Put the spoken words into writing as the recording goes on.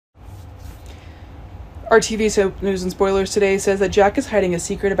Our TV soap news and spoilers today says that Jack is hiding a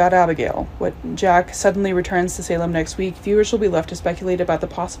secret about Abigail. When Jack suddenly returns to Salem next week, viewers will be left to speculate about the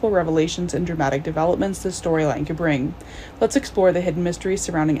possible revelations and dramatic developments this storyline could bring. Let's explore the hidden mysteries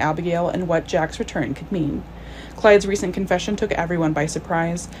surrounding Abigail and what Jack's return could mean. Clyde's recent confession took everyone by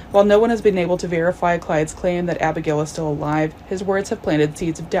surprise. While no one has been able to verify Clyde's claim that Abigail is still alive, his words have planted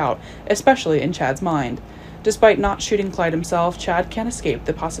seeds of doubt, especially in Chad's mind. Despite not shooting Clyde himself, Chad can't escape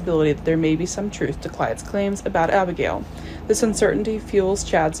the possibility that there may be some truth to Clyde's claims about Abigail. This uncertainty fuels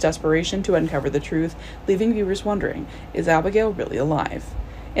Chad's desperation to uncover the truth, leaving viewers wondering, is Abigail really alive?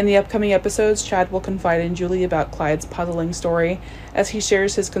 In the upcoming episodes, Chad will confide in Julie about Clyde's puzzling story. As he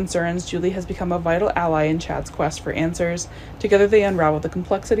shares his concerns, Julie has become a vital ally in Chad's quest for answers. Together they unravel the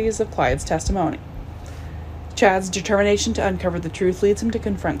complexities of Clyde's testimony. Chad's determination to uncover the truth leads him to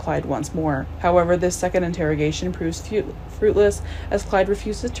confront Clyde once more. However, this second interrogation proves fruitless as Clyde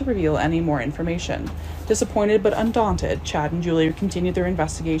refuses to reveal any more information. Disappointed but undaunted, Chad and Julie continue their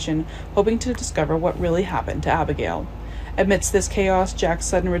investigation, hoping to discover what really happened to Abigail. Amidst this chaos, Jack's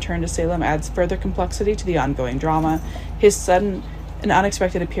sudden return to Salem adds further complexity to the ongoing drama. His sudden and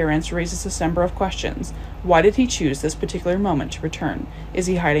unexpected appearance raises a number of questions. Why did he choose this particular moment to return? Is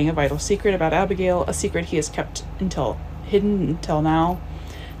he hiding a vital secret about Abigail, a secret he has kept hidden until now?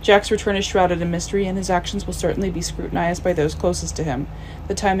 Jack's return is shrouded in mystery, and his actions will certainly be scrutinized by those closest to him.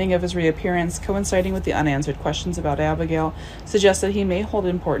 The timing of his reappearance, coinciding with the unanswered questions about Abigail, suggests that he may hold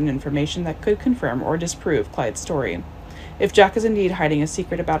important information that could confirm or disprove Clyde's story. If Jack is indeed hiding a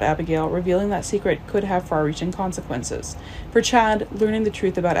secret about Abigail, revealing that secret could have far-reaching consequences. For Chad, learning the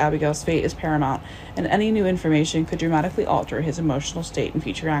truth about Abigail's fate is paramount, and any new information could dramatically alter his emotional state and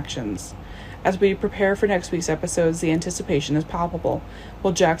future actions. As we prepare for next week's episodes, the anticipation is palpable.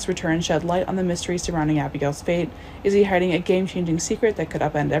 Will Jack's return shed light on the mystery surrounding Abigail's fate? Is he hiding a game-changing secret that could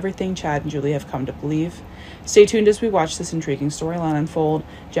upend everything Chad and Julie have come to believe? Stay tuned as we watch this intriguing storyline unfold.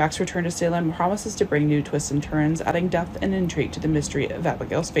 Jack's return to Salem promises to bring new twists and turns, adding depth and intrigue to the mystery of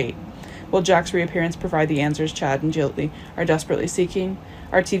Abigail's fate. Will Jack's reappearance provide the answers Chad and Julie are desperately seeking?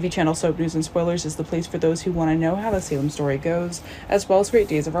 Our TV channel Soap News and Spoilers is the place for those who want to know how the Salem story goes, as well as great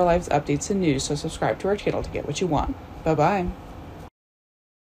Days of Our Lives updates and news, so subscribe to our channel to get what you want. Bye-bye.